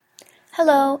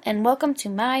Hello, and welcome to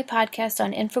my podcast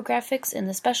on infographics in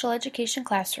the special education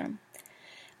classroom.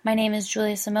 My name is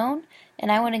Julia Simone,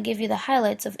 and I want to give you the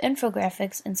highlights of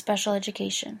infographics in special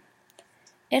education.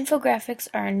 Infographics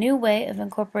are a new way of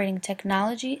incorporating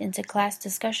technology into class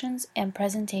discussions and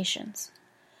presentations.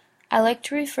 I like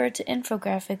to refer to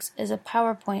infographics as a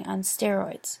PowerPoint on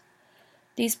steroids.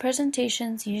 These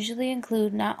presentations usually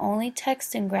include not only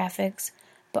text and graphics,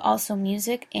 but also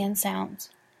music and sounds.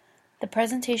 The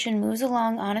presentation moves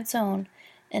along on its own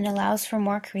and allows for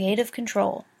more creative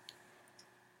control.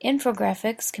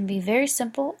 Infographics can be very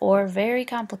simple or very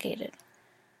complicated.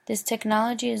 This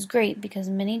technology is great because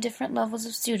many different levels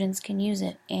of students can use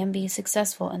it and be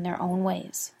successful in their own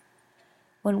ways.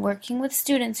 When working with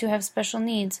students who have special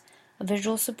needs, a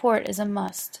visual support is a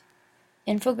must.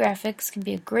 Infographics can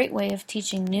be a great way of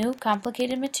teaching new,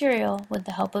 complicated material with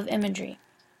the help of imagery.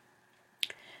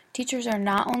 Teachers are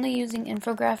not only using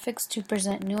infographics to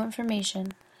present new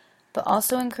information, but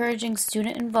also encouraging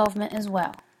student involvement as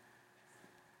well.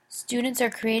 Students are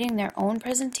creating their own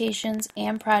presentations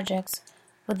and projects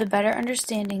with a better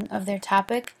understanding of their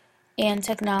topic and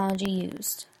technology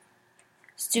used.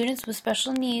 Students with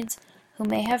special needs who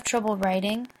may have trouble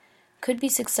writing could be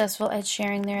successful at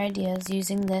sharing their ideas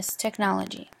using this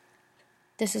technology.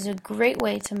 This is a great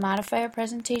way to modify a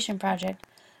presentation project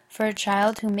for a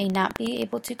child who may not be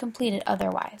able to complete it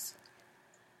otherwise.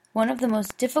 One of the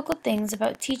most difficult things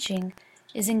about teaching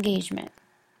is engagement.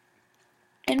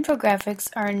 Infographics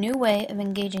are a new way of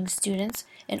engaging students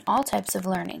in all types of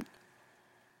learning.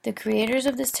 The creators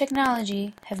of this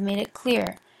technology have made it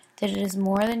clear that it is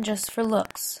more than just for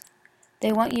looks.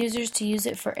 They want users to use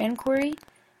it for inquiry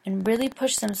and really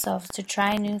push themselves to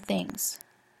try new things.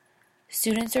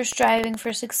 Students are striving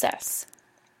for success.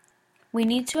 We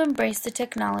need to embrace the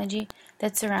technology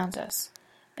that surrounds us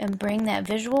and bring that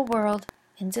visual world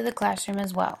into the classroom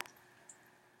as well.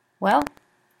 Well,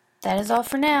 that is all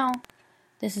for now.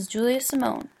 This is Julia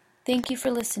Simone. Thank you for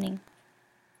listening.